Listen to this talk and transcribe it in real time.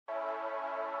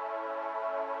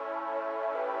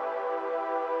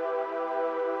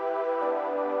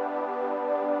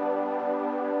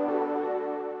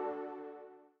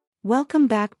Welcome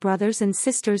back, brothers and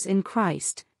sisters in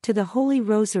Christ, to the Holy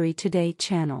Rosary Today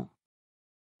channel.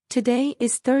 Today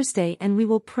is Thursday and we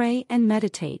will pray and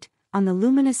meditate on the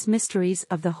luminous mysteries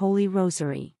of the Holy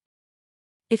Rosary.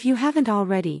 If you haven't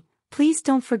already, please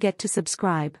don't forget to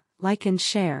subscribe, like and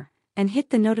share, and hit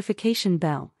the notification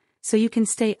bell, so you can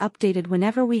stay updated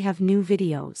whenever we have new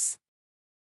videos.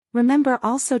 Remember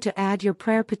also to add your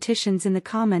prayer petitions in the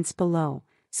comments below,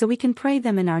 so we can pray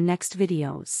them in our next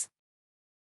videos.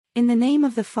 In the name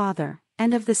of the Father,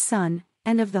 and of the Son,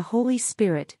 and of the Holy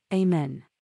Spirit, Amen.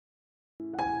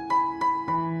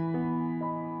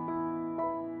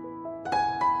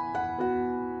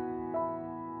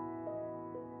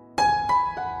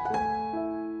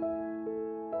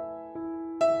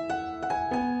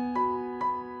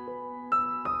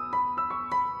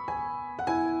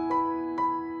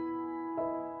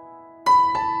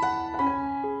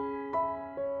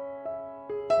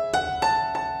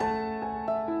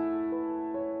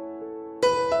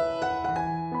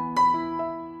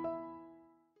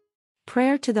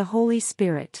 Prayer to the Holy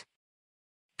Spirit.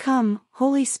 Come,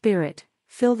 Holy Spirit,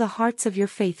 fill the hearts of your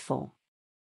faithful,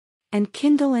 and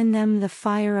kindle in them the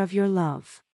fire of your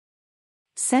love.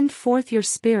 Send forth your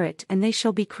Spirit and they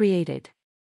shall be created,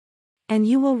 and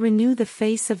you will renew the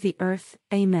face of the earth.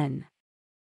 Amen.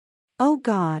 O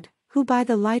God, who by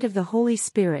the light of the Holy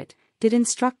Spirit did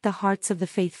instruct the hearts of the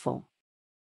faithful,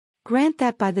 grant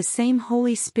that by the same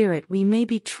Holy Spirit we may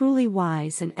be truly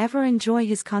wise and ever enjoy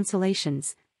his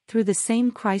consolations, through the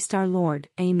same Christ our Lord.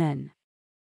 Amen.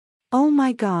 O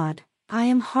my God, I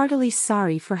am heartily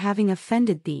sorry for having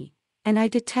offended thee, and I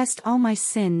detest all my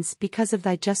sins because of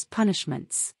thy just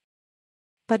punishments.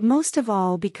 But most of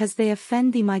all because they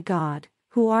offend thee, my God,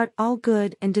 who art all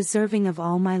good and deserving of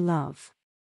all my love.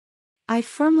 I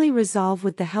firmly resolve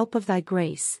with the help of thy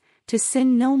grace, to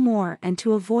sin no more and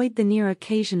to avoid the near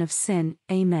occasion of sin.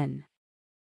 Amen.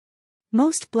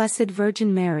 Most Blessed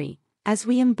Virgin Mary, as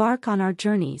we embark on our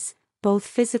journeys, both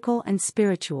physical and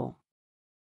spiritual,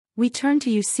 we turn to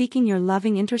you seeking your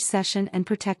loving intercession and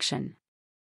protection.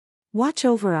 Watch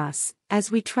over us,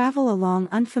 as we travel along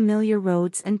unfamiliar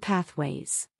roads and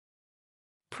pathways.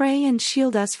 Pray and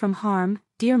shield us from harm,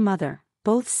 dear Mother,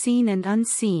 both seen and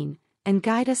unseen, and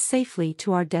guide us safely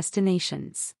to our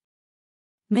destinations.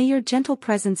 May your gentle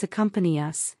presence accompany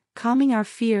us, calming our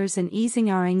fears and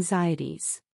easing our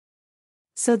anxieties,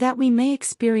 so that we may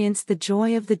experience the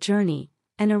joy of the journey,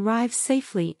 and arrive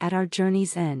safely at our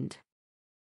journey's end.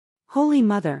 Holy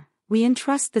Mother, we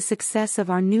entrust the success of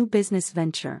our new business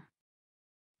venture.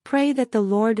 Pray that the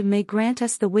Lord may grant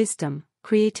us the wisdom,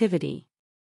 creativity,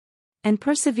 and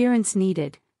perseverance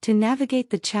needed to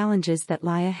navigate the challenges that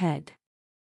lie ahead.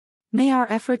 May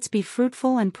our efforts be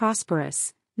fruitful and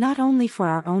prosperous, not only for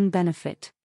our own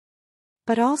benefit,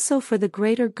 but also for the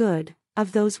greater good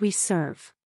of those we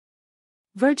serve.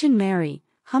 Virgin Mary,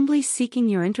 humbly seeking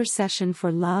your intercession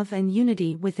for love and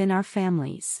unity within our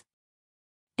families.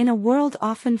 In a world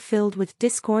often filled with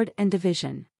discord and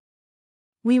division,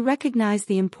 we recognize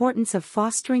the importance of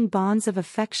fostering bonds of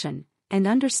affection and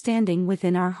understanding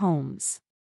within our homes.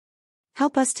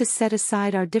 Help us to set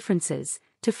aside our differences,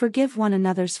 to forgive one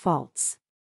another's faults,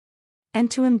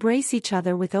 and to embrace each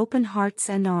other with open hearts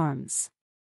and arms.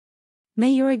 May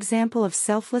your example of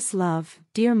selfless love,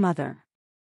 dear Mother,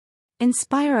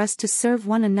 inspire us to serve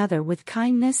one another with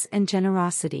kindness and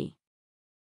generosity,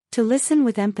 to listen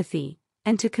with empathy,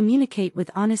 and to communicate with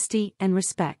honesty and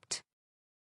respect.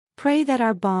 Pray that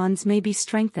our bonds may be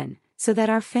strengthened, so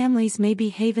that our families may be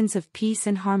havens of peace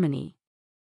and harmony,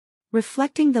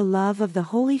 reflecting the love of the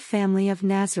Holy Family of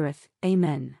Nazareth.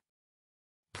 Amen.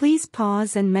 Please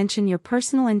pause and mention your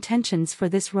personal intentions for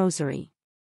this rosary.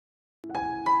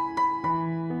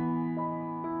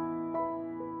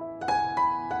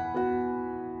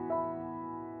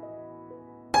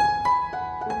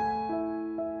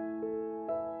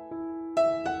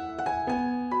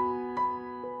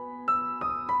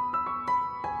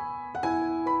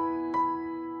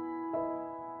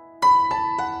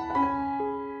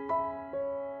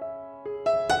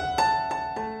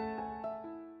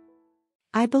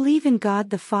 I believe in God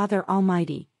the Father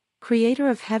Almighty, creator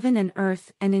of heaven and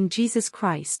earth, and in Jesus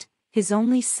Christ, his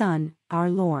only Son, our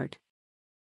Lord,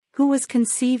 who was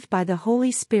conceived by the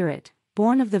Holy Spirit,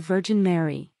 born of the Virgin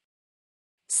Mary,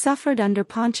 suffered under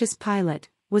Pontius Pilate,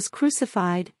 was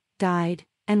crucified, died,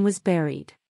 and was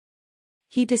buried.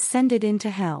 He descended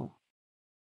into hell.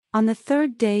 On the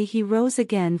third day he rose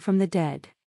again from the dead.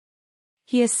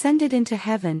 He ascended into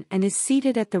heaven and is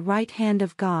seated at the right hand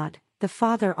of God, the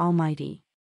Father Almighty.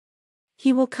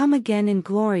 He will come again in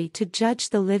glory to judge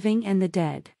the living and the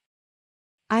dead.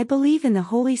 I believe in the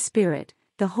Holy Spirit,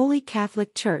 the Holy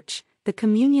Catholic Church, the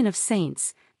communion of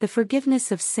saints, the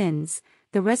forgiveness of sins,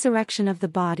 the resurrection of the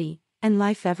body, and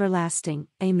life everlasting.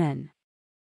 Amen.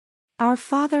 Our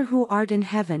Father who art in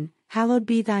heaven, hallowed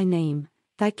be thy name,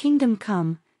 thy kingdom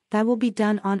come, thy will be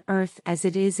done on earth as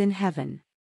it is in heaven.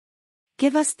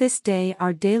 Give us this day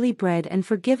our daily bread and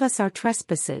forgive us our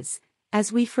trespasses,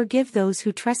 as we forgive those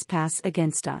who trespass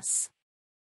against us.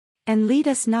 And lead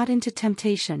us not into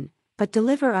temptation, but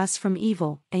deliver us from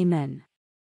evil. Amen.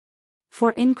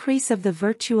 For increase of the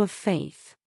virtue of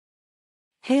faith.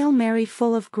 Hail Mary,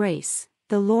 full of grace,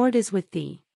 the Lord is with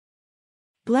thee.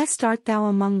 Blessed art thou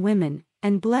among women,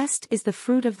 and blessed is the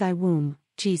fruit of thy womb,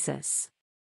 Jesus.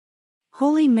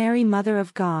 Holy Mary, Mother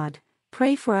of God,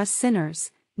 pray for us sinners,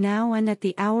 now and at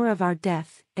the hour of our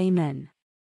death. Amen.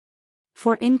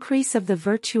 For increase of the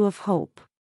virtue of hope.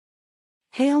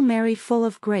 Hail Mary, full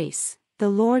of grace, the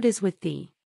Lord is with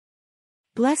thee.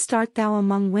 Blessed art thou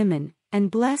among women, and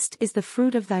blessed is the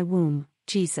fruit of thy womb,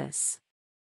 Jesus.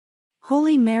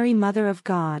 Holy Mary, Mother of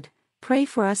God, pray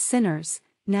for us sinners,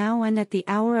 now and at the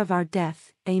hour of our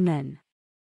death. Amen.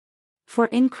 For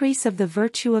increase of the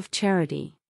virtue of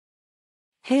charity.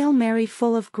 Hail Mary,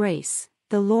 full of grace,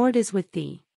 the Lord is with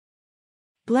thee.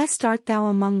 Blessed art thou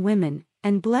among women,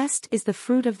 and blessed is the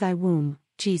fruit of thy womb,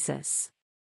 Jesus.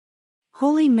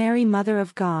 Holy Mary, Mother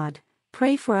of God,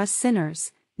 pray for us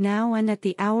sinners, now and at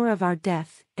the hour of our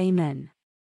death. Amen.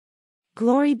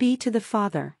 Glory be to the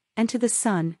Father, and to the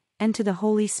Son, and to the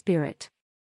Holy Spirit.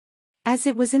 As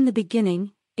it was in the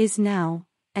beginning, is now,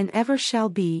 and ever shall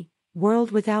be,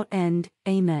 world without end.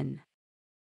 Amen.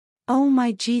 O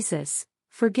my Jesus,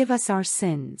 forgive us our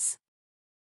sins.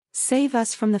 Save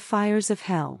us from the fires of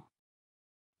hell.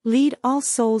 Lead all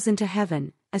souls into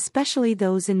heaven, especially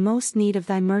those in most need of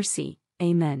thy mercy.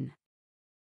 Amen.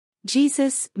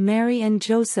 Jesus, Mary and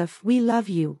Joseph, we love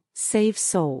you, save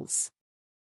souls.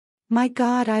 My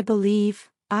God, I believe,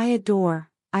 I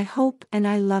adore, I hope and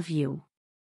I love you.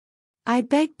 I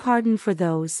beg pardon for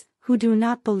those who do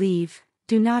not believe,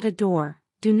 do not adore,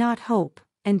 do not hope,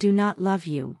 and do not love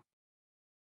you.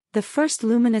 The first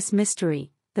luminous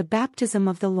mystery, the baptism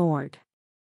of the Lord.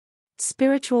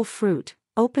 Spiritual fruit,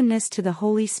 openness to the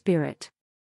Holy Spirit.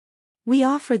 We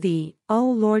offer thee, O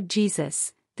Lord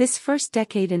Jesus, this first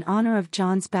decade in honor of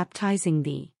John's baptizing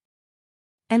thee.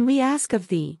 And we ask of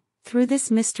thee, through this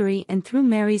mystery and through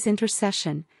Mary's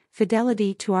intercession,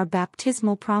 fidelity to our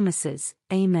baptismal promises.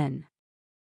 Amen.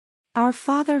 Our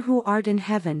Father who art in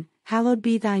heaven, hallowed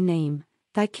be thy name,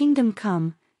 thy kingdom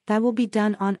come, thy will be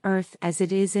done on earth as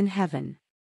it is in heaven.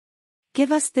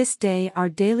 Give us this day our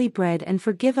daily bread and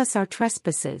forgive us our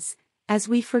trespasses, as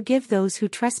we forgive those who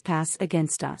trespass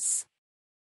against us.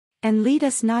 And lead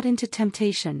us not into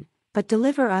temptation, but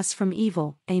deliver us from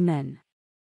evil. Amen.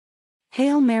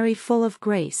 Hail Mary, full of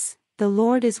grace, the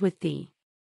Lord is with thee.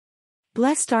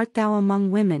 Blessed art thou among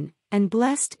women, and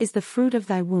blessed is the fruit of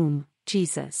thy womb,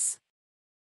 Jesus.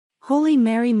 Holy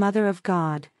Mary, Mother of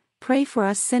God, pray for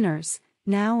us sinners,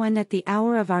 now and at the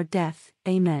hour of our death.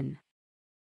 Amen.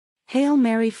 Hail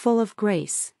Mary, full of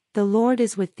grace, the Lord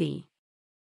is with thee.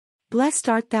 Blessed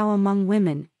art thou among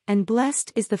women, and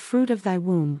blessed is the fruit of thy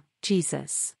womb,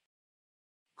 Jesus.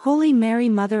 Holy Mary,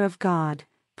 Mother of God,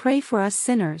 pray for us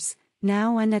sinners,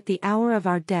 now and at the hour of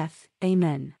our death.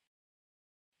 Amen.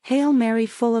 Hail Mary,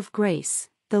 full of grace,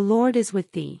 the Lord is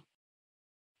with thee.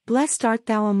 Blessed art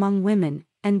thou among women,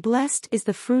 and blessed is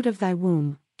the fruit of thy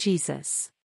womb,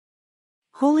 Jesus.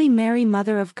 Holy Mary,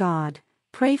 Mother of God,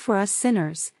 pray for us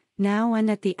sinners, now and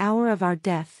at the hour of our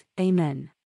death. Amen.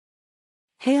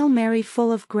 Hail Mary,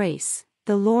 full of grace,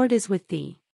 the Lord is with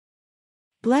thee.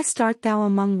 Blessed art thou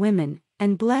among women,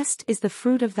 and blessed is the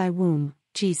fruit of thy womb,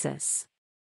 Jesus.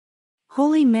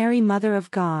 Holy Mary, Mother of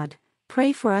God,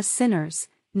 pray for us sinners,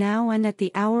 now and at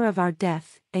the hour of our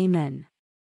death. Amen.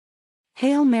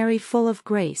 Hail Mary, full of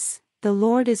grace, the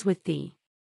Lord is with thee.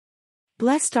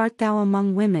 Blessed art thou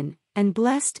among women, and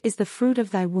blessed is the fruit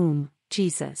of thy womb,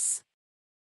 Jesus.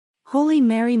 Holy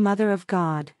Mary, Mother of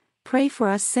God, pray for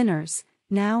us sinners,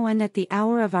 now and at the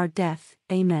hour of our death.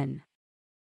 Amen.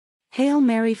 Hail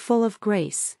Mary, full of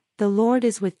grace, the Lord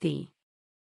is with thee.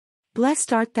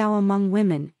 Blessed art thou among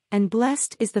women, and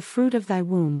blessed is the fruit of thy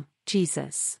womb,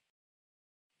 Jesus.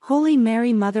 Holy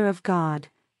Mary, Mother of God,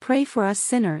 pray for us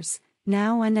sinners,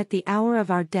 now and at the hour of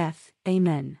our death.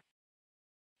 Amen.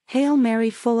 Hail Mary,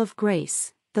 full of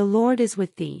grace, the Lord is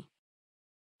with thee.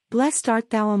 Blessed art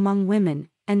thou among women,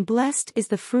 and blessed is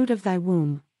the fruit of thy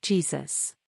womb,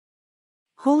 Jesus.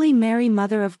 Holy Mary,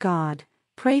 Mother of God,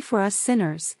 pray for us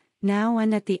sinners, now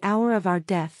and at the hour of our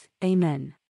death.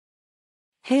 Amen.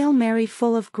 Hail Mary,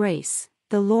 full of grace,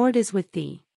 the Lord is with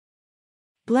thee.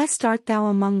 Blessed art thou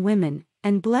among women,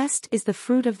 and blessed is the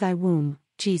fruit of thy womb,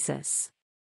 Jesus.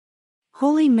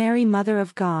 Holy Mary, Mother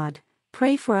of God,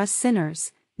 pray for us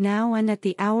sinners, now and at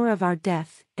the hour of our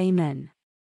death. Amen.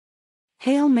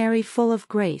 Hail Mary, full of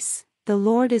grace, the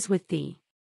Lord is with thee.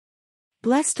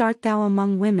 Blessed art thou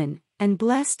among women, and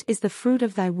blessed is the fruit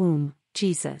of thy womb,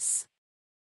 Jesus.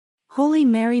 Holy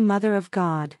Mary, Mother of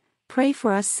God, pray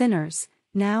for us sinners,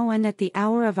 now and at the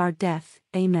hour of our death.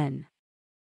 Amen.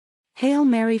 Hail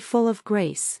Mary, full of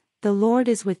grace, the Lord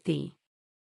is with thee.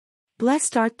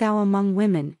 Blessed art thou among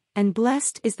women, and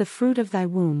blessed is the fruit of thy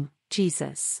womb,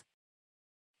 Jesus.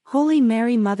 Holy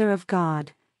Mary, Mother of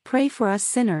God, pray for us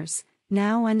sinners,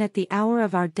 now and at the hour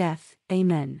of our death.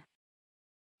 Amen.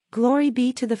 Glory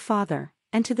be to the Father,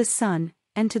 and to the Son,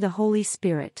 and to the Holy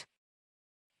Spirit.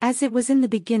 As it was in the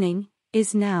beginning,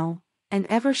 is now, and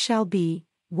ever shall be,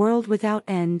 world without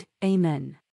end.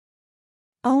 Amen.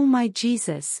 O my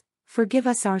Jesus, forgive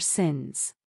us our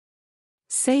sins.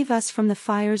 Save us from the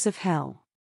fires of hell.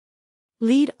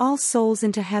 Lead all souls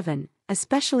into heaven,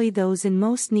 especially those in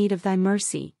most need of thy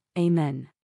mercy. Amen.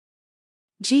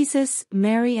 Jesus,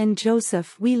 Mary and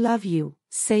Joseph, we love you,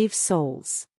 save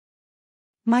souls.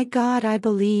 My God, I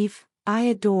believe, I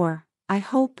adore, I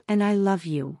hope and I love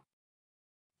you.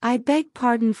 I beg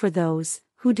pardon for those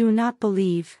who do not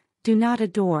believe, do not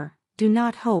adore, do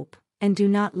not hope, and do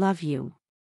not love you.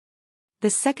 The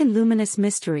second luminous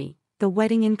mystery, the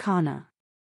wedding in Cana.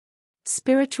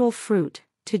 Spiritual fruit,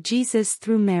 to Jesus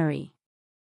through Mary.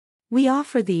 We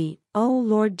offer thee, O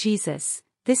Lord Jesus,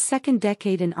 this second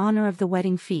decade in honor of the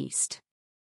wedding feast.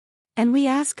 And we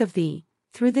ask of thee,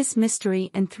 through this mystery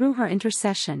and through her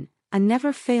intercession, a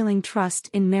never-failing trust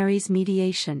in Mary's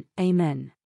mediation.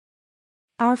 Amen.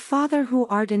 Our Father who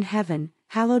art in heaven,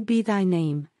 hallowed be thy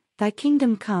name, thy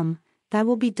kingdom come, thy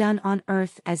will be done on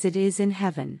earth as it is in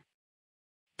heaven.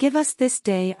 Give us this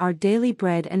day our daily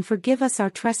bread and forgive us our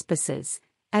trespasses,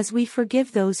 as we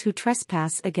forgive those who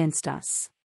trespass against us.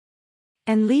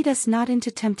 And lead us not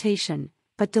into temptation,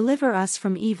 but deliver us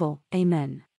from evil.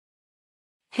 Amen.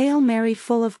 Hail Mary,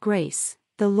 full of grace,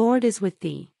 the Lord is with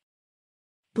thee.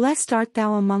 Blessed art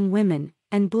thou among women,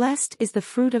 and blessed is the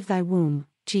fruit of thy womb,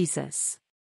 Jesus.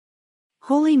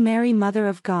 Holy Mary, Mother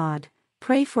of God,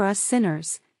 pray for us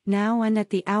sinners, now and at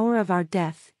the hour of our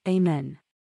death. Amen.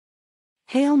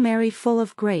 Hail Mary, full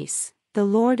of grace, the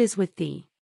Lord is with thee.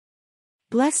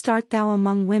 Blessed art thou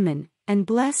among women, and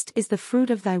blessed is the fruit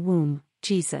of thy womb,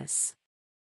 Jesus.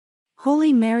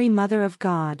 Holy Mary, Mother of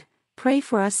God, pray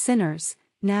for us sinners,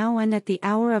 now and at the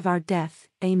hour of our death.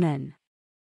 Amen.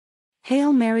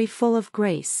 Hail Mary, full of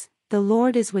grace, the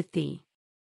Lord is with thee.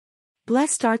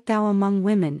 Blessed art thou among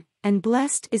women, and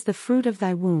blessed is the fruit of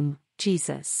thy womb,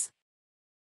 Jesus.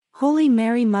 Holy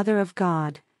Mary, Mother of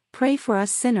God, pray for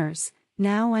us sinners,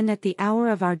 now and at the hour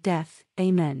of our death.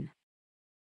 Amen.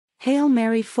 Hail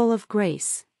Mary, full of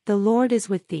grace, the Lord is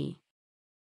with thee.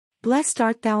 Blessed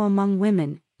art thou among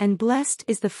women, and blessed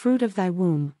is the fruit of thy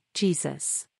womb,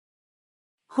 Jesus.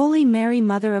 Holy Mary,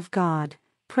 Mother of God,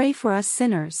 pray for us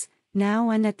sinners,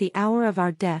 now and at the hour of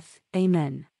our death.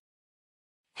 Amen.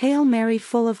 Hail Mary,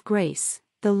 full of grace,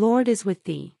 the Lord is with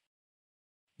thee.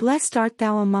 Blessed art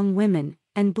thou among women,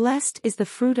 and blessed is the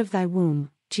fruit of thy womb,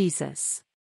 Jesus.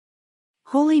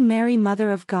 Holy Mary,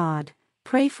 Mother of God,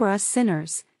 pray for us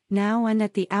sinners, now and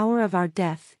at the hour of our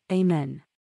death. Amen.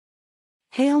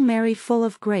 Hail Mary, full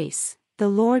of grace, the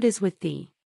Lord is with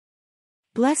thee.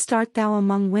 Blessed art thou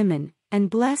among women, and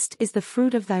blessed is the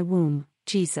fruit of thy womb,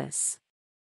 Jesus.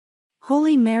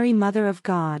 Holy Mary, Mother of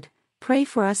God, pray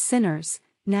for us sinners,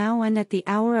 now and at the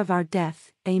hour of our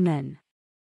death. Amen.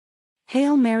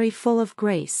 Hail Mary, full of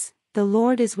grace, the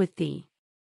Lord is with thee.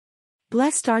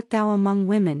 Blessed art thou among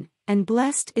women, and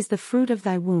blessed is the fruit of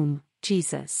thy womb,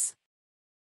 Jesus.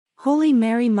 Holy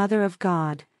Mary, Mother of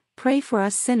God, pray for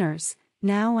us sinners,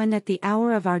 now and at the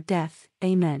hour of our death.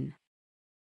 Amen.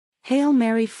 Hail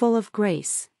Mary, full of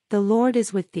grace, the Lord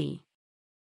is with thee.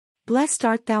 Blessed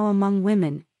art thou among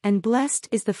women, and blessed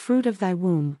is the fruit of thy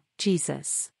womb,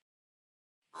 Jesus.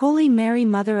 Holy Mary,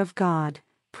 Mother of God,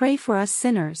 pray for us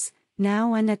sinners,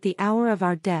 now and at the hour of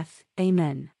our death.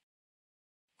 Amen.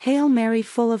 Hail Mary,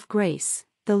 full of grace,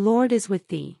 the Lord is with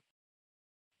thee.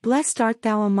 Blessed art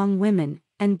thou among women,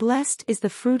 and blessed is the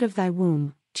fruit of thy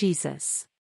womb, Jesus.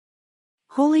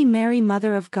 Holy Mary,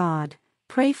 Mother of God,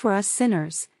 pray for us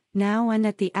sinners, now and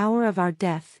at the hour of our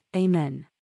death. Amen.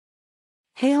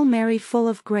 Hail Mary, full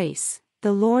of grace,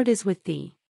 the Lord is with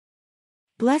thee.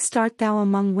 Blessed art thou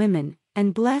among women,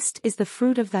 and blessed is the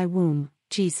fruit of thy womb,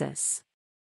 Jesus.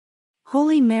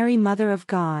 Holy Mary, Mother of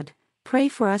God, pray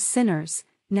for us sinners,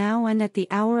 now and at the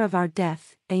hour of our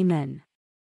death. Amen.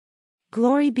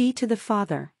 Glory be to the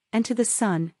Father, and to the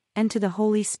Son, and to the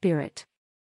Holy Spirit.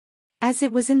 As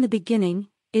it was in the beginning,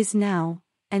 is now,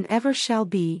 and ever shall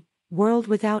be, world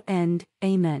without end.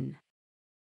 Amen.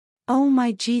 O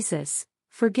my Jesus,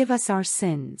 forgive us our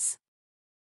sins.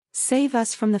 Save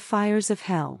us from the fires of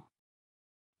hell.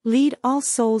 Lead all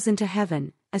souls into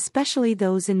heaven, especially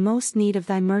those in most need of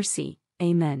thy mercy.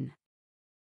 Amen.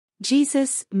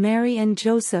 Jesus, Mary and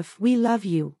Joseph, we love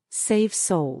you, save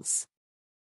souls.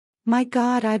 My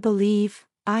God, I believe,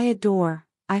 I adore,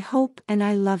 I hope and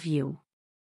I love you.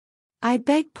 I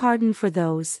beg pardon for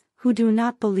those who do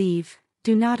not believe,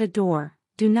 do not adore,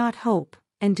 do not hope,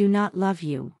 and do not love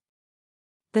you.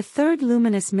 The third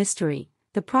luminous mystery,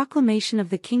 the proclamation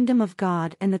of the kingdom of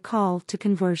God and the call to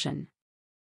conversion.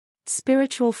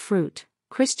 Spiritual fruit,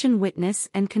 Christian witness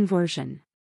and conversion.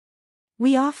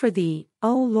 We offer thee,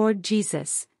 O Lord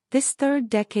Jesus, this third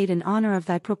decade in honor of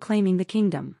thy proclaiming the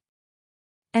kingdom.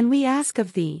 And we ask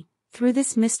of thee, through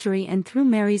this mystery and through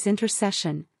Mary's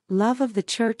intercession, love of the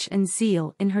Church and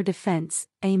zeal in her defense.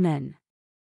 Amen.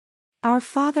 Our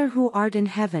Father who art in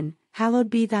heaven, hallowed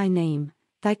be thy name,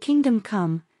 thy kingdom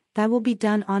come, thy will be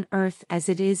done on earth as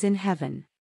it is in heaven.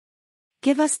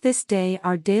 Give us this day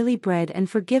our daily bread and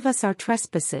forgive us our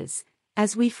trespasses,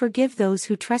 as we forgive those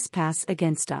who trespass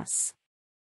against us.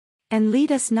 And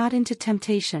lead us not into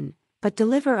temptation, but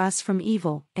deliver us from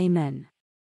evil. Amen.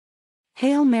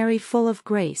 Hail Mary, full of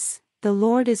grace, the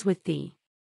Lord is with thee.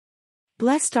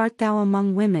 Blessed art thou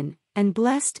among women, and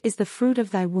blessed is the fruit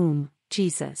of thy womb,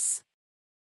 Jesus.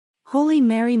 Holy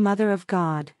Mary, Mother of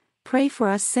God, pray for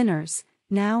us sinners,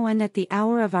 now and at the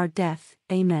hour of our death.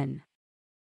 Amen.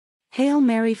 Hail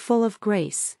Mary, full of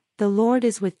grace, the Lord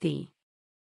is with thee.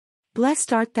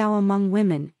 Blessed art thou among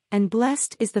women, and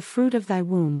blessed is the fruit of thy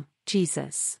womb,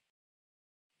 Jesus.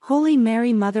 Holy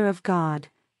Mary, Mother of God,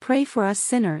 pray for us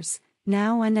sinners,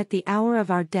 now and at the hour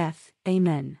of our death.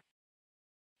 Amen.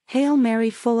 Hail Mary,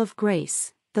 full of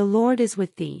grace, the Lord is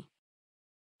with thee.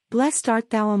 Blessed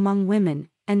art thou among women,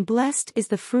 and blessed is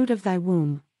the fruit of thy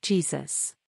womb,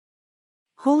 Jesus.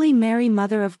 Holy Mary,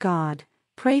 Mother of God,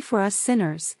 pray for us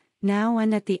sinners, now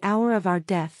and at the hour of our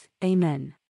death.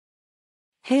 Amen.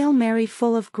 Hail Mary,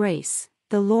 full of grace,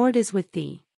 the Lord is with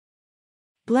thee.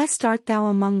 Blessed art thou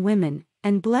among women,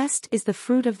 and blessed is the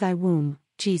fruit of thy womb,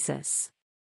 Jesus.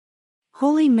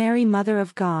 Holy Mary, Mother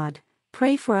of God,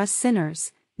 pray for us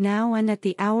sinners, now and at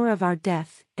the hour of our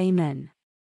death. Amen.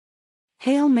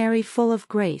 Hail Mary, full of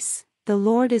grace, the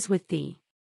Lord is with thee.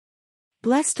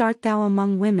 Blessed art thou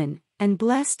among women, and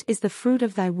blessed is the fruit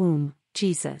of thy womb,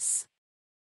 Jesus.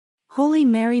 Holy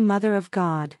Mary, Mother of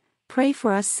God, pray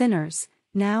for us sinners,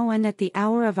 now and at the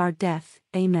hour of our death.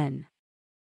 Amen.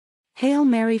 Hail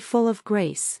Mary, full of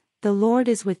grace, the Lord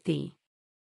is with thee.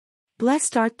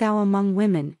 Blessed art thou among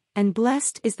women, and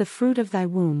blessed is the fruit of thy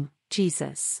womb,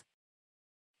 Jesus.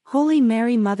 Holy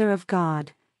Mary, Mother of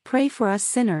God, pray for us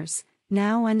sinners,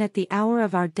 now and at the hour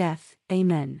of our death.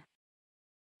 Amen.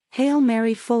 Hail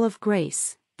Mary, full of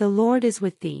grace, the Lord is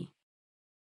with thee.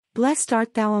 Blessed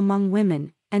art thou among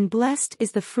women, and blessed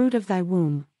is the fruit of thy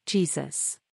womb,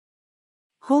 Jesus.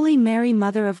 Holy Mary,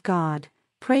 Mother of God,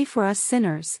 pray for us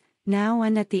sinners, now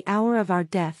and at the hour of our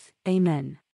death.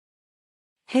 Amen.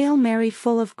 Hail Mary,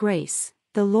 full of grace,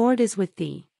 the Lord is with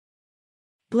thee.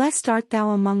 Blessed art thou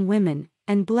among women,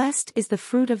 and blessed is the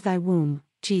fruit of thy womb,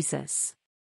 Jesus.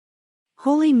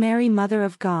 Holy Mary, Mother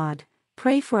of God,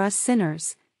 pray for us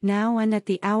sinners, now and at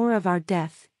the hour of our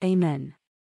death. Amen.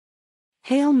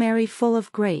 Hail Mary, full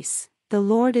of grace, the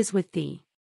Lord is with thee.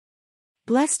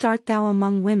 Blessed art thou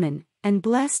among women, and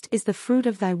blessed is the fruit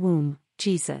of thy womb,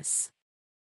 Jesus.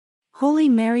 Holy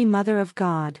Mary, Mother of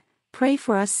God, pray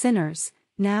for us sinners,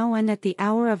 now and at the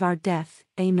hour of our death.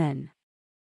 Amen.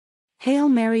 Hail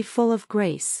Mary, full of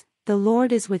grace, the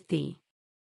Lord is with thee.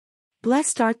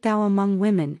 Blessed art thou among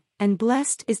women, and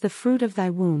blessed is the fruit of thy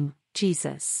womb,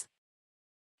 Jesus.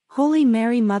 Holy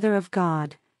Mary, Mother of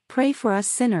God, pray for us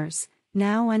sinners,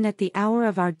 now and at the hour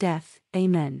of our death.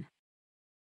 Amen.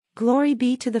 Glory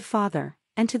be to the Father,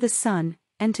 and to the Son,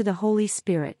 and to the Holy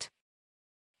Spirit.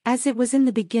 As it was in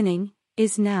the beginning,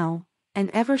 is now, and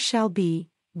ever shall be,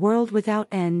 world without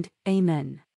end.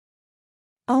 Amen.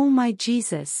 O my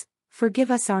Jesus,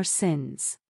 forgive us our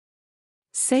sins.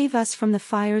 Save us from the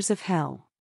fires of hell.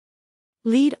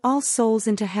 Lead all souls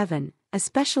into heaven,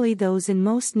 especially those in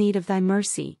most need of thy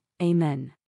mercy.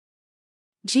 Amen.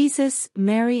 Jesus,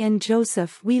 Mary and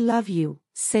Joseph, we love you,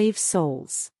 save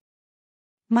souls.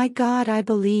 My God, I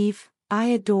believe, I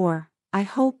adore, I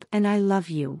hope and I love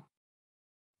you.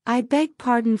 I beg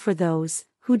pardon for those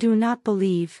who do not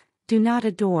believe, do not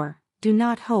adore, do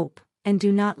not hope, and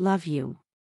do not love you.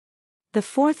 The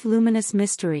fourth luminous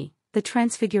mystery, the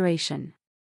Transfiguration.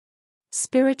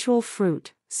 Spiritual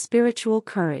fruit, spiritual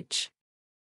courage.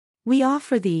 We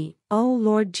offer thee, O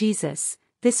Lord Jesus,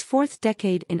 this fourth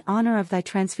decade in honor of thy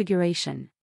Transfiguration.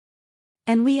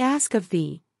 And we ask of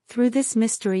thee, through this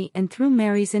mystery and through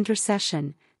Mary's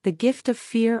intercession, the gift of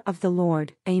fear of the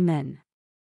Lord. Amen.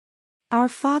 Our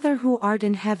Father who art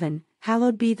in heaven,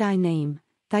 hallowed be thy name,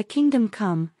 thy kingdom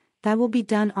come, thy will be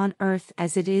done on earth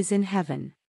as it is in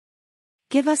heaven.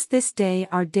 Give us this day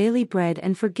our daily bread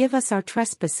and forgive us our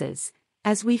trespasses,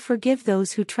 as we forgive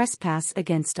those who trespass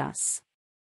against us.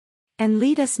 And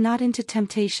lead us not into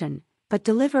temptation, but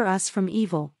deliver us from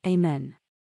evil. Amen.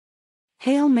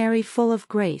 Hail Mary, full of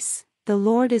grace, the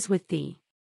Lord is with thee.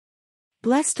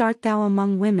 Blessed art thou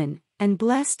among women, and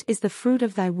blessed is the fruit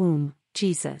of thy womb,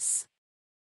 Jesus.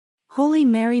 Holy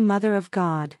Mary, Mother of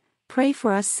God, pray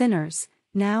for us sinners,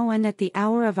 now and at the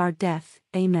hour of our death.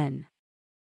 Amen.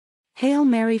 Hail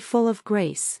Mary, full of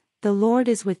grace, the Lord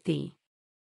is with thee.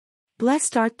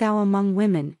 Blessed art thou among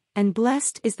women, and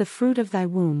blessed is the fruit of thy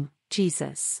womb,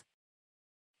 Jesus.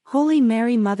 Holy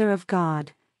Mary, Mother of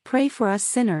God, pray for us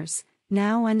sinners,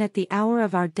 now and at the hour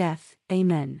of our death.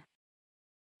 Amen.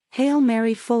 Hail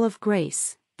Mary, full of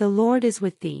grace, the Lord is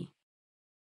with thee.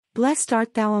 Blessed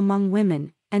art thou among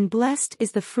women, and blessed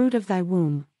is the fruit of thy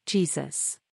womb,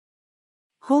 Jesus.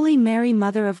 Holy Mary,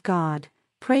 Mother of God,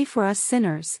 pray for us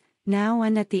sinners, now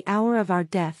and at the hour of our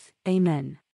death.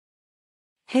 Amen.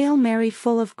 Hail Mary,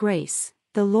 full of grace,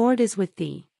 the Lord is with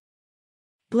thee.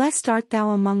 Blessed art thou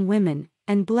among women,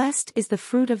 and blessed is the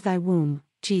fruit of thy womb,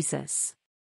 Jesus.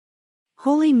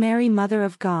 Holy Mary, Mother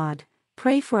of God,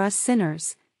 pray for us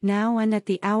sinners, now and at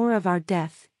the hour of our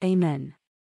death. Amen.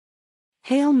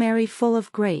 Hail Mary, full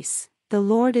of grace, the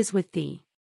Lord is with thee.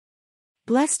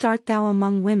 Blessed art thou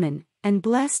among women, and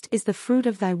blessed is the fruit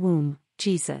of thy womb,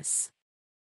 Jesus.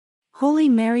 Holy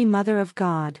Mary, Mother of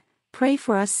God, pray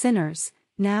for us sinners,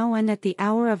 now and at the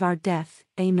hour of our death.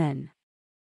 Amen.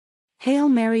 Hail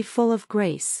Mary, full of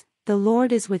grace, the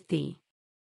Lord is with thee.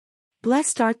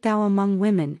 Blessed art thou among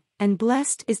women, and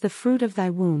blessed is the fruit of thy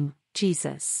womb,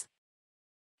 Jesus.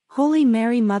 Holy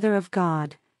Mary, Mother of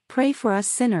God, pray for us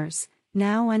sinners,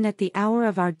 now and at the hour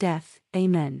of our death.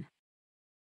 Amen.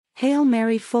 Hail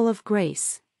Mary, full of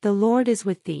grace, the Lord is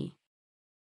with thee.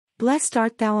 Blessed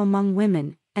art thou among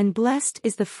women, and blessed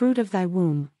is the fruit of thy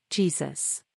womb,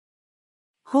 Jesus.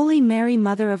 Holy Mary,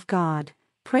 Mother of God,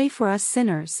 pray for us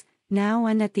sinners, now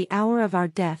and at the hour of our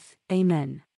death.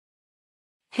 Amen.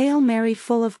 Hail Mary,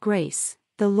 full of grace,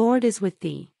 the Lord is with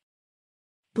thee.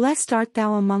 Blessed art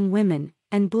thou among women,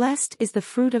 and blessed is the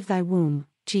fruit of thy womb,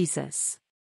 Jesus.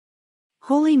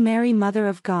 Holy Mary, Mother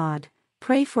of God,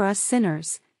 pray for us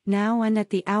sinners, now and at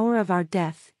the hour of our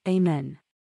death. Amen.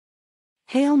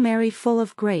 Hail Mary, full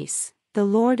of grace, the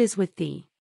Lord is with thee.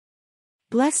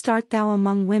 Blessed art thou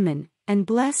among women, and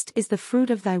blessed is the fruit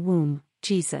of thy womb,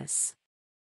 Jesus.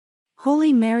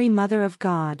 Holy Mary, Mother of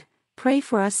God, pray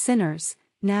for us sinners,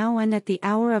 now and at the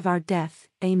hour of our death.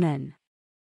 Amen.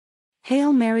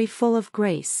 Hail Mary, full of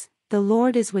grace, the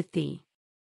Lord is with thee.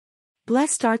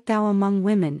 Blessed art thou among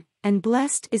women, and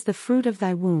blessed is the fruit of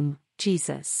thy womb,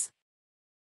 Jesus.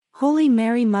 Holy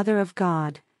Mary, Mother of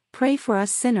God, pray for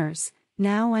us sinners,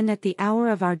 now and at the hour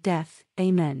of our death.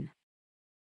 Amen.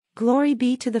 Glory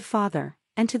be to the Father,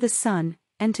 and to the Son,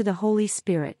 and to the Holy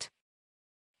Spirit.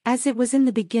 As it was in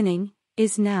the beginning,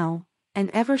 is now,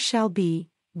 and ever shall be,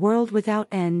 world without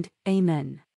end.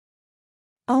 Amen.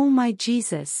 O my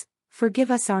Jesus,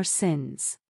 forgive us our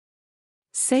sins.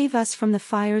 Save us from the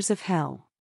fires of hell.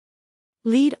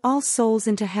 Lead all souls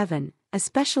into heaven,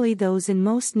 especially those in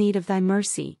most need of thy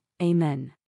mercy.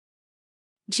 Amen.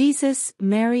 Jesus,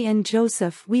 Mary and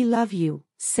Joseph, we love you.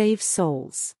 Save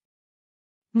souls.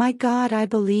 My God, I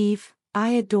believe, I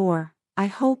adore, I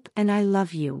hope and I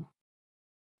love you.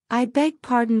 I beg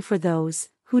pardon for those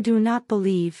who do not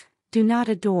believe, do not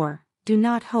adore, do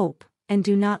not hope, and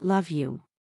do not love you.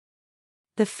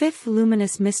 The fifth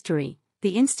luminous mystery,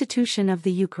 the institution of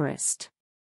the Eucharist.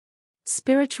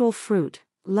 Spiritual fruit,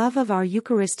 love of our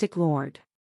Eucharistic Lord.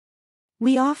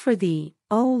 We offer thee,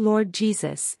 O Lord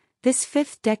Jesus, this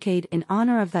fifth decade in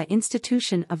honor of thy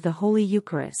institution of the Holy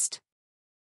Eucharist.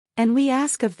 And we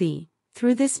ask of thee,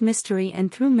 through this mystery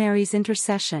and through Mary's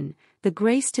intercession, the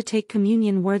grace to take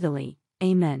communion worthily.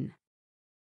 Amen.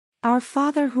 Our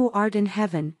Father who art in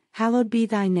heaven, hallowed be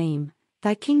thy name,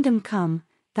 thy kingdom come,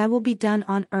 thy will be done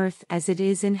on earth as it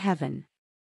is in heaven.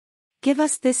 Give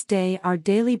us this day our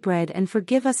daily bread and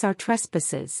forgive us our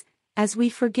trespasses, as we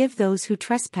forgive those who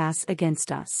trespass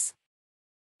against us.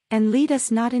 And lead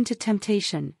us not into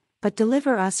temptation, but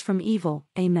deliver us from evil.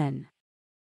 Amen.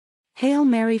 Hail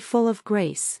Mary, full of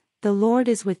grace, the Lord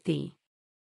is with thee.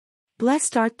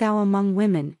 Blessed art thou among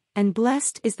women, and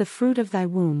blessed is the fruit of thy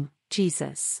womb,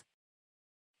 Jesus.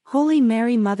 Holy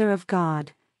Mary, Mother of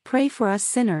God, pray for us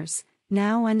sinners,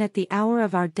 now and at the hour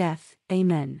of our death.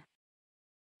 Amen.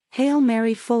 Hail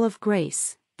Mary, full of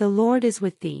grace, the Lord is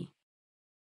with thee.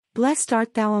 Blessed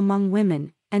art thou among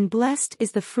women, and blessed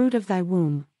is the fruit of thy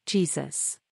womb,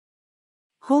 Jesus.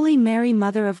 Holy Mary,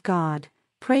 Mother of God,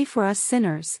 pray for us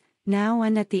sinners, now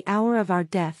and at the hour of our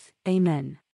death.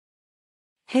 Amen.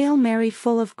 Hail Mary,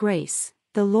 full of grace,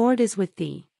 the Lord is with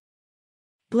thee.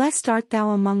 Blessed art thou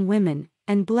among women,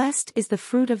 and blessed is the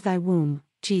fruit of thy womb,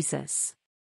 Jesus.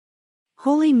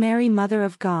 Holy Mary, Mother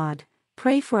of God,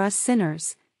 pray for us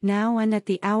sinners, now and at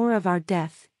the hour of our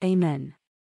death. Amen.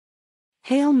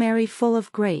 Hail Mary, full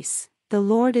of grace, the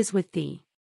Lord is with thee.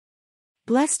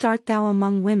 Blessed art thou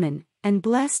among women, and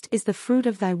blessed is the fruit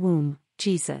of thy womb,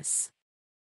 Jesus.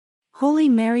 Holy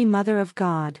Mary, Mother of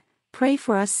God, pray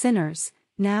for us sinners,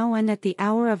 now and at the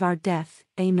hour of our death.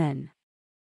 Amen.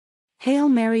 Hail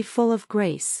Mary, full of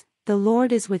grace, the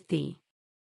Lord is with thee.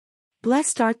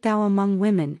 Blessed art thou among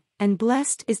women, and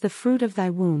blessed is the fruit of thy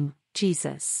womb,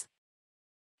 Jesus.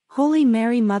 Holy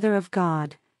Mary, Mother of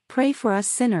God, pray for us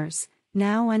sinners,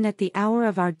 now and at the hour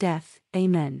of our death.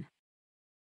 Amen.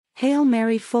 Hail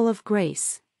Mary, full of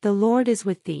grace, the Lord is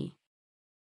with thee.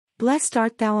 Blessed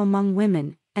art thou among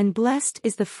women, and blessed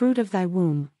is the fruit of thy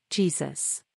womb,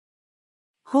 Jesus.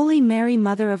 Holy Mary,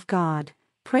 Mother of God,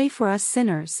 pray for us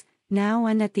sinners, now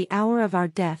and at the hour of our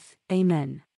death.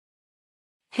 Amen.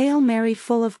 Hail Mary,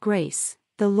 full of grace,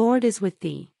 the Lord is with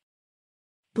thee.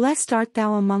 Blessed art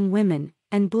thou among women,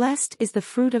 and blessed is the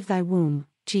fruit of thy womb,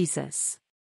 Jesus.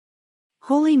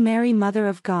 Holy Mary, Mother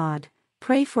of God,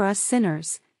 pray for us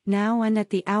sinners, now and at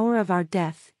the hour of our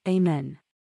death. Amen.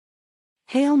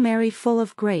 Hail Mary, full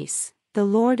of grace, the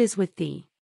Lord is with thee.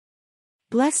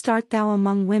 Blessed art thou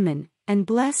among women, and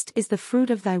blessed is the fruit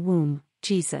of thy womb,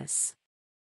 Jesus.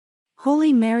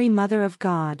 Holy Mary, Mother of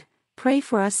God, pray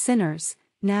for us sinners,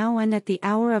 now and at the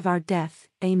hour of our death.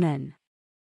 Amen.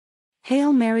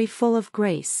 Hail Mary, full of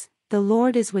grace, the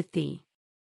Lord is with thee.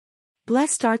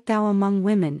 Blessed art thou among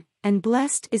women, and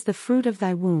blessed is the fruit of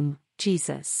thy womb,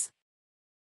 Jesus.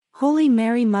 Holy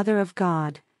Mary, Mother of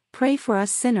God, pray for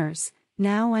us sinners,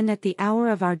 now and at the hour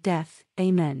of our death.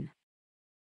 Amen.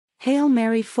 Hail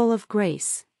Mary, full of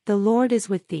grace, the Lord is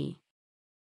with thee.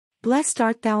 Blessed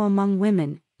art thou among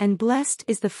women, and blessed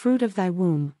is the fruit of thy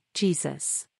womb,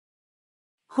 Jesus.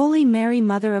 Holy Mary,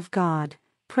 Mother of God,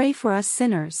 pray for us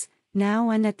sinners, now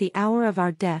and at the hour of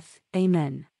our death.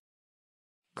 Amen.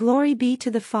 Glory be to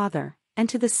the Father, and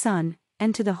to the Son,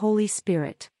 and to the Holy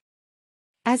Spirit.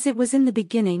 As it was in the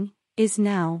beginning, is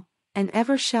now, and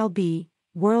ever shall be,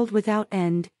 world without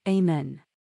end. Amen.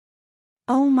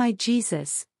 O my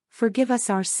Jesus, forgive us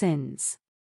our sins.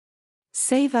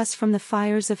 Save us from the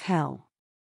fires of hell.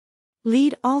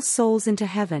 Lead all souls into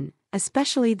heaven,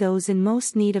 especially those in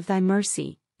most need of thy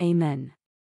mercy. Amen.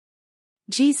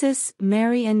 Jesus,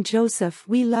 Mary and Joseph,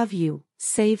 we love you.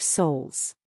 Save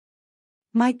souls.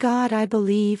 My God, I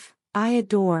believe, I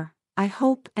adore, I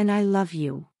hope and I love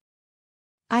you.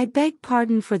 I beg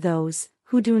pardon for those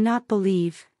who do not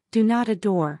believe, do not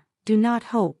adore, do not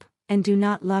hope, and do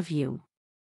not love you.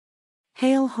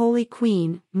 Hail Holy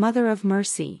Queen, Mother of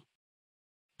Mercy.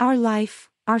 Our life,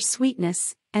 our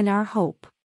sweetness, and our hope.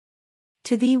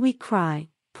 To thee we cry,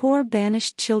 poor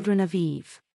banished children of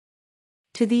Eve.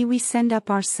 To thee we send up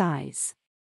our sighs.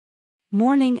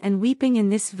 Mourning and weeping in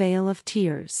this vale of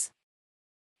tears.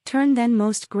 Turn then,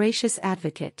 most gracious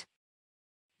Advocate,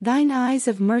 thine eyes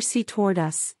of mercy toward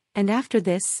us, and after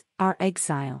this, our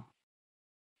exile.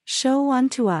 Show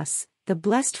unto us the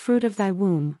blessed fruit of thy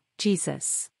womb,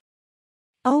 Jesus.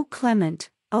 O clement,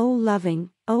 O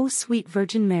loving, O sweet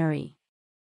Virgin Mary.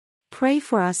 Pray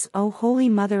for us, O Holy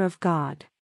Mother of God,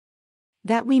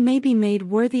 that we may be made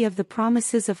worthy of the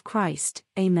promises of Christ.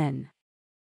 Amen.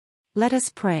 Let us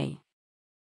pray.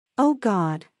 O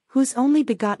God, whose only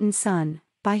begotten Son,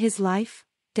 by his life,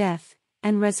 death,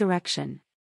 and resurrection,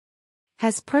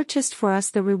 has purchased for us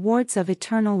the rewards of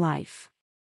eternal life.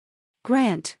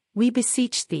 Grant, we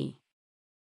beseech thee,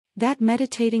 that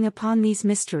meditating upon these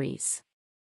mysteries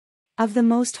of the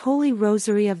most holy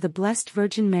Rosary of the Blessed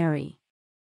Virgin Mary,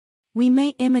 we may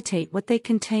imitate what they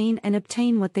contain and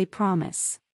obtain what they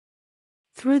promise.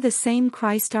 Through the same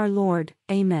Christ our Lord.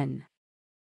 Amen.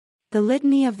 The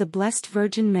Litany of the Blessed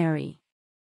Virgin Mary.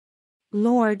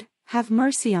 Lord, have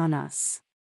mercy on us.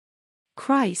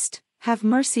 Christ, have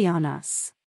mercy on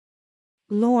us.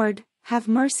 Lord, have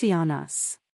mercy on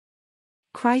us.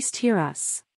 Christ, hear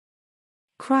us.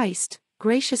 Christ,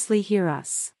 graciously hear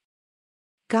us.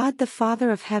 God the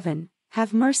Father of heaven,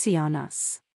 have mercy on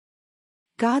us.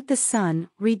 God the Son,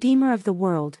 Redeemer of the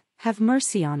world, have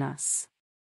mercy on us.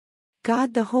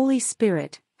 God the Holy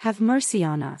Spirit, have mercy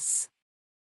on us.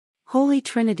 Holy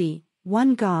Trinity,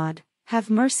 one God, have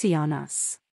mercy on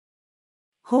us.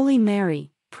 Holy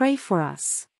Mary, pray for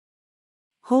us.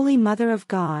 Holy Mother of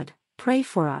God, pray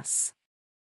for us.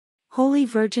 Holy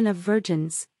Virgin of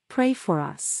Virgins, pray for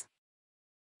us.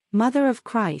 Mother of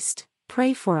Christ,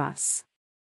 pray for us.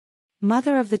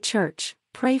 Mother of the Church,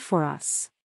 pray for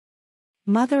us.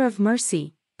 Mother of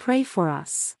Mercy, pray for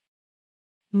us.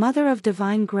 Mother of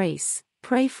Divine Grace,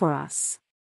 pray for us.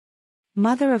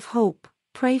 Mother of Hope,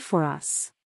 pray for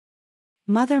us.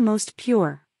 Mother most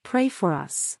pure, pray for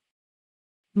us.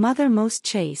 Mother most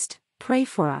chaste, pray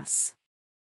for us.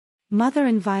 Mother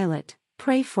inviolate,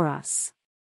 pray for us.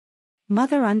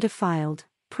 Mother undefiled,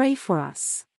 pray for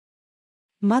us.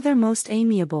 Mother most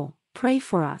amiable, pray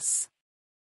for us.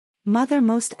 Mother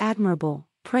most admirable,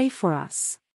 pray for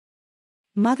us.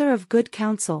 Mother of good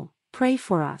counsel, pray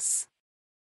for us.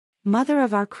 Mother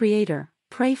of our Creator,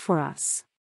 pray for us.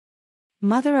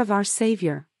 Mother of our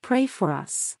Savior, pray for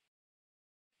us.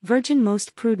 Virgin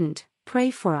most prudent,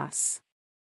 pray for us.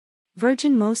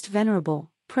 Virgin most venerable,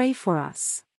 pray for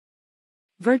us.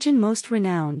 Virgin most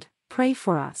renowned, pray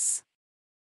for us.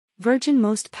 Virgin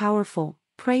most powerful,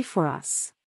 pray for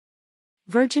us.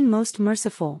 Virgin most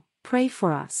merciful, pray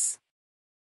for us.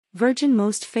 Virgin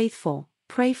most faithful,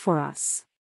 pray for us.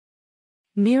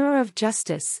 Mirror of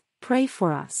justice, pray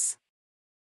for us.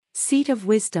 Seat of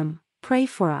wisdom, pray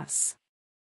for us.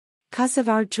 Cause of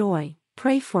our joy,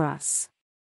 pray for us.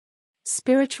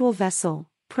 Spiritual vessel,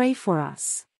 pray for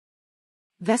us.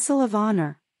 Vessel of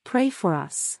honor, pray for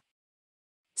us.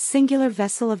 Singular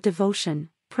vessel of devotion,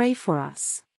 pray for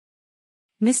us.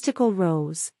 Mystical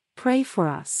rose, pray for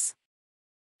us.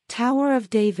 Tower of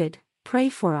David, pray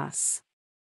for us.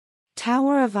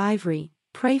 Tower of ivory,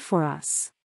 pray for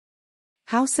us.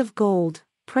 House of gold,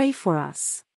 pray for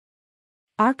us.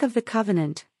 Ark of the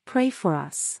Covenant, pray for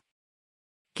us.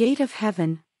 Gate of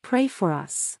heaven, pray for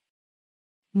us.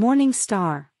 Morning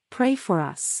star, pray for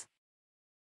us.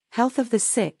 Health of the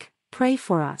sick, pray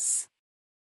for us.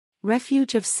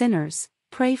 Refuge of sinners,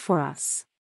 pray for us.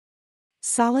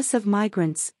 Solace of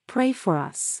migrants, pray for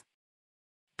us.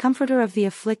 Comforter of the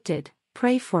afflicted,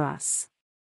 pray for us.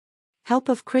 Help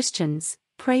of Christians,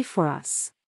 pray for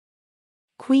us.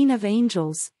 Queen of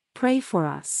angels, pray for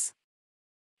us.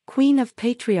 Queen of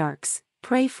patriarchs,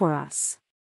 pray for us.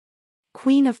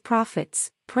 Queen of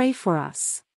prophets, pray for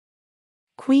us.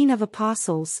 Queen of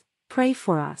apostles, pray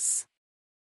for us.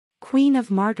 Queen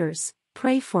of martyrs,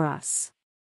 pray for us.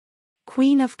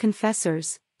 Queen of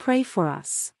confessors, pray for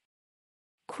us.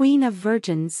 Queen of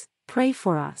virgins, pray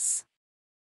for us.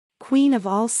 Queen of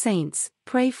all saints,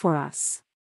 pray for us.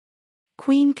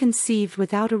 Queen conceived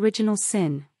without original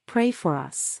sin, pray for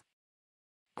us.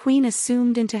 Queen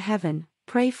assumed into heaven,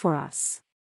 pray for us.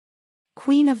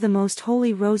 Queen of the Most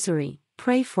Holy Rosary,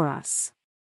 pray for us.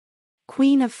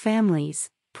 Queen of families,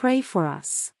 pray for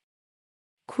us.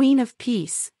 Queen of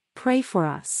peace, pray for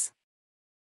us.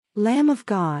 Lamb of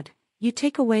God, you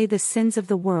take away the sins of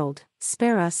the world,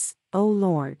 spare us, O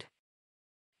Lord.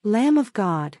 Lamb of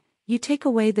God, you take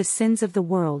away the sins of the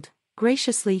world,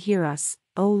 graciously hear us,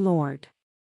 O Lord.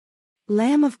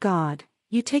 Lamb of God,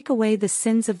 you take away the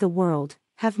sins of the world,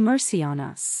 have mercy on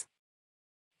us.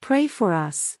 Pray for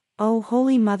us, O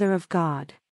Holy Mother of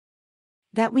God,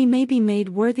 that we may be made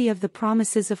worthy of the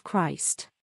promises of Christ.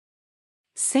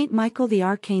 Saint Michael the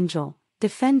Archangel,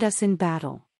 defend us in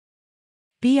battle.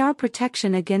 Be our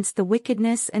protection against the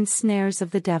wickedness and snares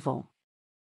of the devil.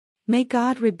 May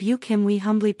God rebuke him, we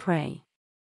humbly pray.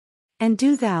 And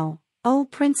do thou, O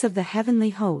Prince of the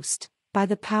heavenly host, by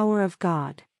the power of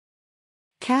God,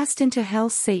 cast into hell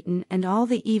Satan and all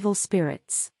the evil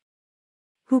spirits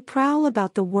who prowl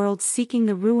about the world seeking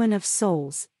the ruin of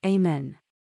souls. Amen.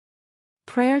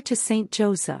 Prayer to Saint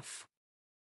Joseph.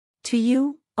 To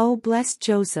you, O blessed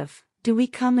Joseph, do we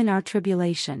come in our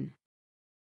tribulation.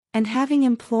 And having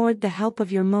implored the help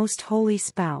of your most holy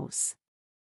spouse,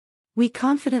 we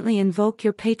confidently invoke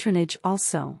your patronage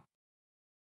also.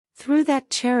 Through that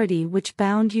charity which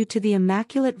bound you to the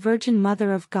Immaculate Virgin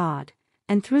Mother of God,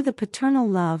 and through the paternal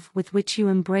love with which you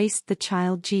embraced the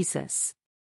child Jesus,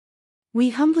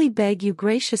 we humbly beg you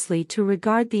graciously to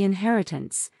regard the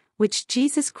inheritance, which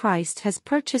Jesus Christ has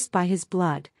purchased by his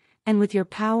blood, and with your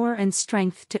power and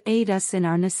strength to aid us in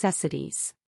our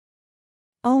necessities.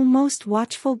 O most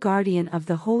watchful guardian of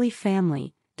the Holy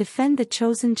Family, defend the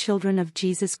chosen children of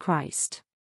Jesus Christ.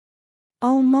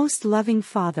 O most loving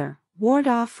Father, ward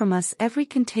off from us every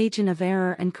contagion of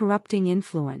error and corrupting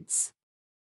influence.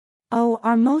 O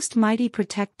our most mighty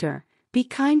protector, be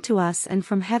kind to us and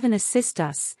from heaven assist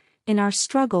us, in our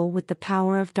struggle with the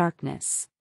power of darkness.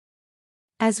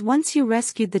 As once you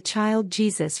rescued the child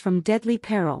Jesus from deadly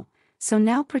peril, so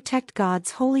now protect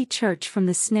God's holy church from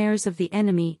the snares of the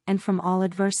enemy and from all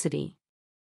adversity.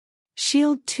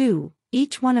 Shield, too,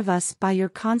 each one of us by your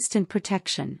constant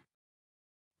protection,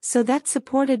 so that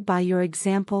supported by your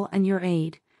example and your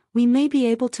aid, we may be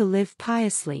able to live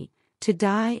piously, to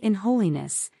die in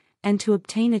holiness, and to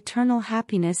obtain eternal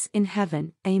happiness in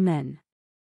heaven. Amen.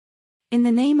 In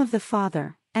the name of the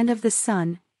Father, and of the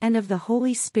Son, and of the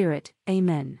Holy Spirit.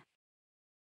 Amen.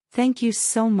 Thank you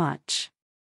so much.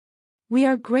 We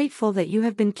are grateful that you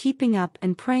have been keeping up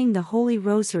and praying the Holy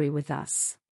Rosary with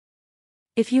us.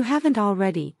 If you haven't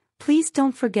already, please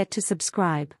don't forget to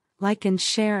subscribe, like and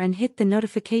share and hit the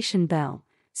notification bell,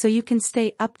 so you can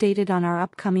stay updated on our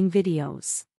upcoming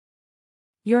videos.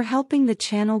 You're helping the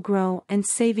channel grow and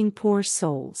saving poor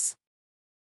souls.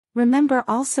 Remember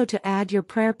also to add your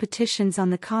prayer petitions on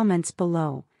the comments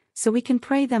below, so we can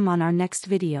pray them on our next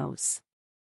videos.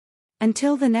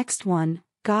 Until the next one,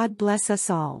 God bless us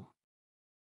all.